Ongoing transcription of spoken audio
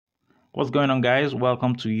What's going on, guys?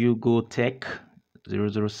 Welcome to Yugo Tech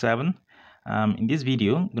 007. In this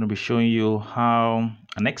video, I'm going to be showing you how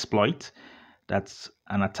an exploit that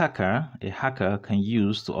an attacker, a hacker, can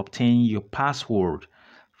use to obtain your password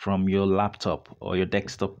from your laptop or your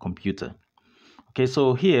desktop computer. Okay,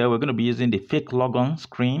 so here we're going to be using the fake logon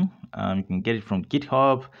screen. You can get it from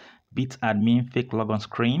GitHub, bitadmin fake logon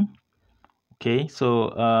screen. Okay,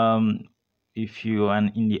 so if you are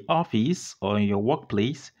in the office or in your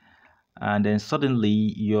workplace, and then suddenly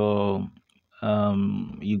you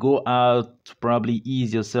go out to probably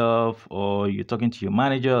ease yourself, or you're talking to your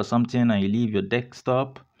manager or something, and you leave your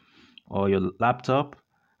desktop or your laptop,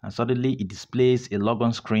 and suddenly it displays a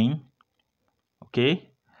logon screen. Okay,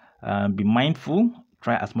 be mindful.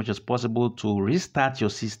 Try as much as possible to restart your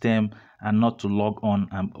system and not to log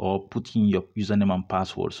on or put in your username and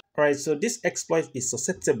passwords. All right, so this exploit is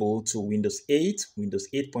susceptible to Windows 8, Windows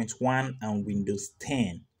 8.1, and Windows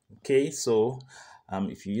 10. Okay, so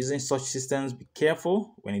if you're using such systems, be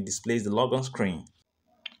careful when it displays the logon screen.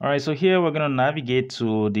 All right, so here we're going to navigate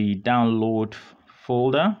to the download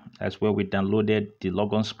folder. That's where we downloaded the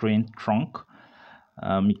logon screen trunk.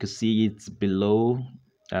 You can see it's below.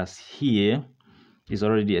 As here is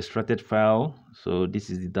already the extracted file. So this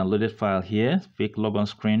is the downloaded file here, fake logon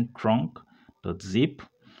screen trunk.zip.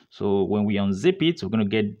 So when we unzip it, we're going to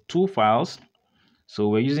get two files. So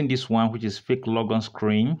we're using this one, which is fake logon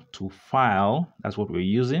screen to file. That's what we're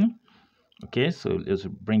using. Okay, so let's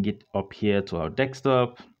bring it up here to our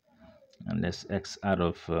desktop, and let's X out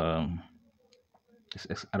of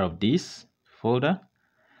this folder.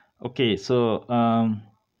 Okay, so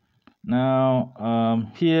now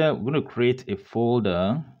here we're going to create a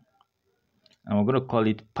folder, and we're going to call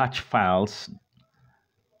it patch files.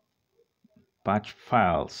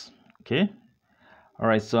 Okay, all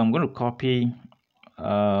right, so I'm going to copy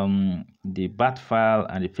the bat file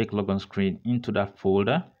and the fake logon screen into that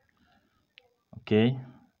folder. Okay,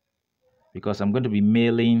 because I'm going to be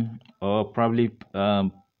mailing or probably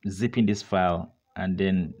zipping this file and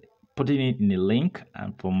then putting it in a link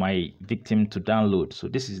and for my victim to download. So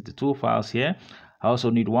this is the two files here. I also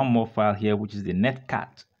need one more file here, which is the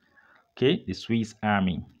netcat. Okay, the Swiss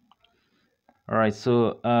Army. All right,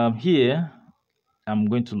 so here I'm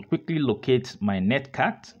going to quickly locate my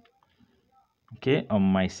netcat, okay, on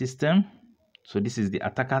my system. So this is the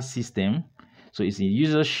attacker system. So it's a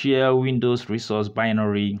user share Windows resource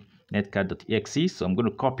binary netcat.exe. So I'm going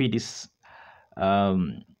to copy this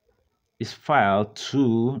file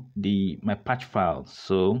to my patch file.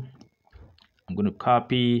 So I'm going to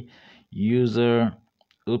copy user.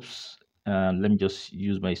 Oops. Let me just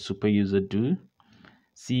use my super user do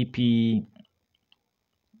cp.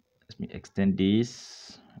 Let me extend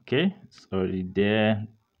this. Okay, it's already there.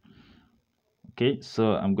 Okay,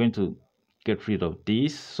 so I'm going to get rid of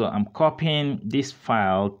this. So I'm copying this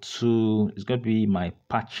file to, it's going to be my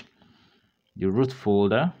patch, the root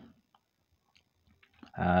folder,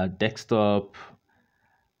 desktop,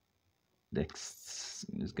 it's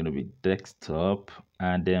going to be desktop,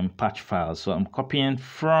 and then patch file. So I'm copying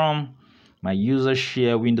from my user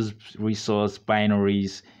share Windows resource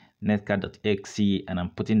binaries netcat.exe, and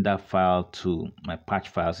I'm putting that file to my patch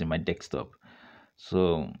files in my desktop.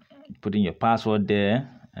 So putting your password there,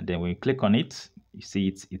 and then when you click on it, you see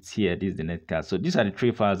it's here. This is the netcat. So these are the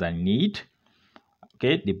three files I need.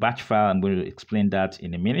 Okay, the batch file, I'm going to explain that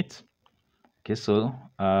in a minute. Okay, so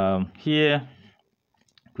here,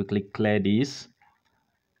 quickly clear this.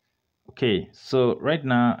 Okay, so right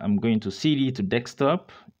now I'm going to cd to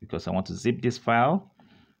desktop because I want to zip this file.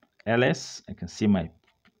 ls, I can see my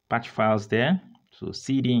patch files there. So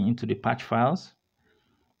cd into the patch files.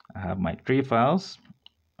 I have my three files.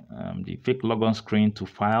 The fake logon screen to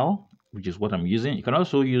file, which is what I'm using. You can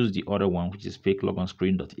also use the other one, which is fake logon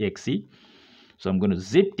screen.exe. So I'm going to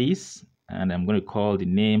zip this, and I'm going to call the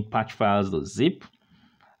name patch files.zip,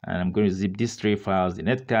 and I'm going to zip these three files: the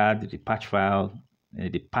netcat, the patch file,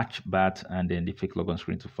 the patch bat, and then the fake logon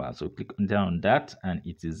screen to file. So click down on that, and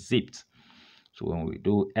it is zipped. So when we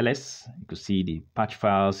do ls, you can see the patch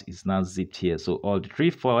files is now zipped here. So all the three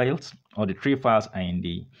files are in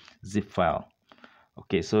the zip file.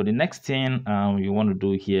 Okay, so the next thing you want to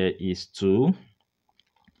do here is to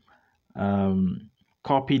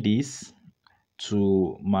copy this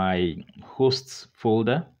to my hosts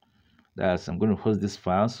folder. That's, I'm going to host this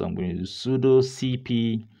file. So I'm going to do sudo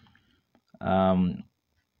cp.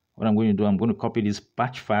 What I'm going to do, I'm going to copy these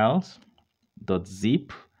patch files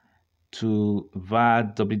 .zip to var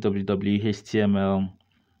www html,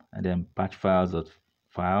 and then patch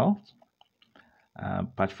files.file,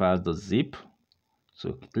 patch files.zip.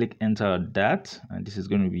 So click enter that, and this is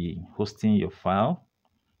going to be hosting your file.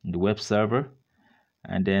 in the web server,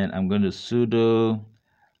 and then I'm going to sudo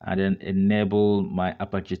and then enable my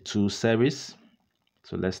Apache 2 service.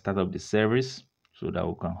 So let's start up the service so that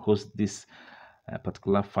we can host this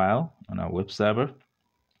particular file on our web server.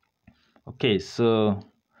 Okay, so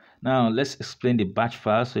now let's explain the batch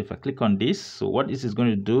file. So if I click on this, so what this is going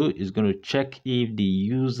to do is going to check if the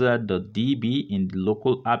user.db in the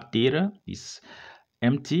local app data is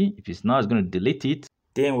empty. If it's not, it's going to delete it.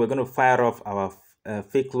 Then we're going to fire off our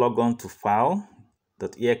fake logon to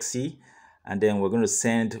file.exe, and then we're going to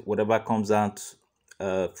send whatever comes out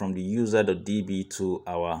from the user.db to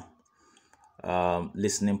our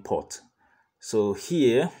listening port. So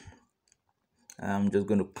here I'm just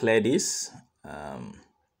going to clear this.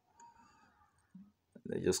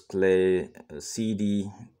 Let's just clear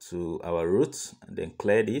cd to our root and then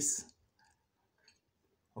clear this.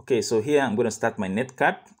 Okay, so here I'm going to start my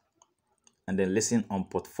netcard and then listen on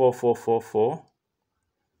port 4444,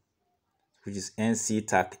 which is NC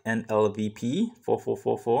TAC NLVP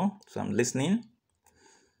 4444. So I'm listening.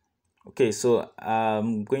 Okay, so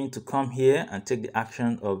I'm going to come here and take the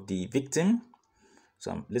action of the victim.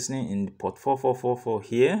 So I'm listening in port 4444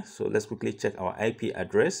 here. So let's quickly check our IP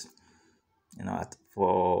address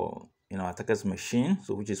for attacker's machine,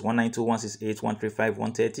 so which is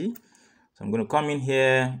 192.168.135.130. So I'm going to come in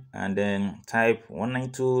here and then type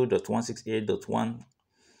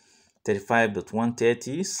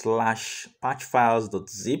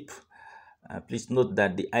 192.168.135.130/patchfiles.zip. Please note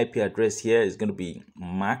that the IP address here is going to be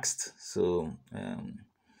maxed, so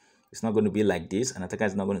it's not going to be like this. An attacker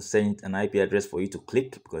is not going to send an IP address for you to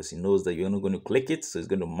click because he knows that you're not going to click it, so it's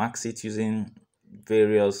going to max it using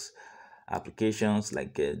various applications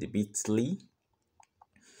like the Bitly.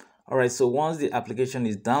 All right, so once the application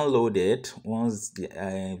is downloaded, once the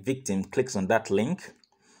victim clicks on that link,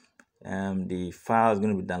 the file is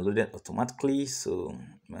going to be downloaded automatically. So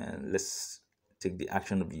let's take the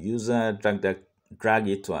action of the user, drag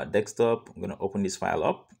it to our desktop. I'm going to open this file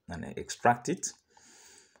up and extract it.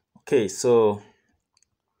 Okay, so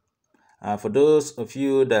for those of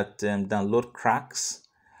you that download cracks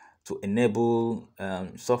to enable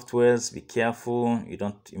softwares, be careful. You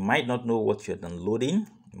might not know what you're downloading.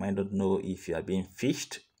 You might not know if you are being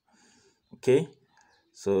phished. Okay,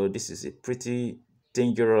 so this is a pretty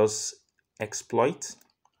dangerous exploit.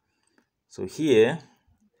 So here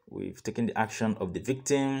we've taken the action of the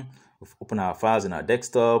victim. We've opened our files in our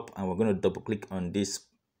desktop, and we're going to double click on this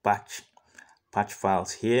patch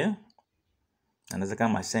files here. And as I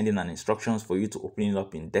come, I'm sending an instructions for you to open it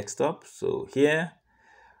up in desktop. So here,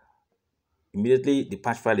 immediately the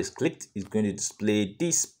patch file is clicked, it's going to display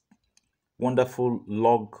this wonderful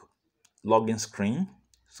login screen.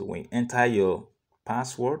 So when you enter your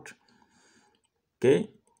password, okay,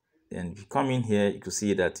 and if you come in here, you can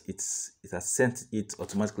see that it has sent it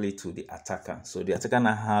automatically to the attacker. So the attacker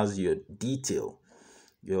now has your detail,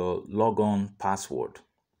 your logon password.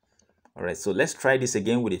 All right, so let's try this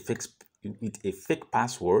again with a fake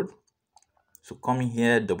password. So come in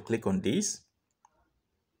here, double click on this.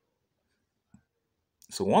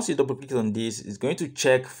 So once you double click on this, it's going to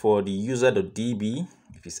check for the user.db.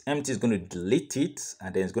 If it's empty, it's going to delete it,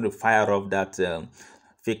 and then it's going to fire off that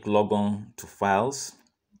fake logon to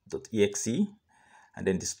files.exe, and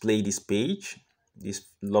then display this page, this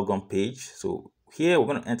logon page. So here we're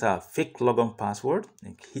going to enter our fake logon password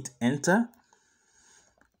and hit enter.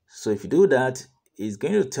 So if you do that, it's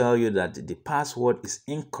going to tell you that the password is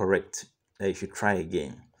incorrect, that you should try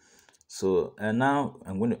again. So now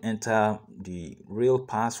I'm going to enter the real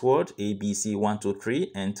password,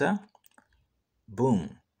 ABC123, enter.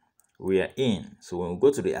 Boom, we are in. So when we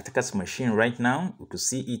go to the attacker's machine right now, we can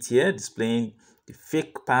see it here displaying the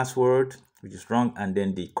fake password, which is wrong, and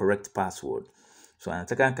then the correct password. So an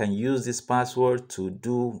attacker can use this password to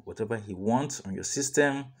do whatever he wants on your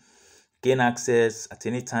system, gain access at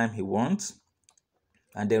any time he wants,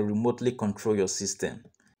 and then remotely control your system.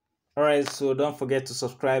 All right, so don't forget to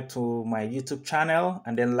subscribe to my YouTube channel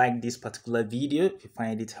and then like this particular video if you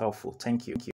find it helpful. Thank you.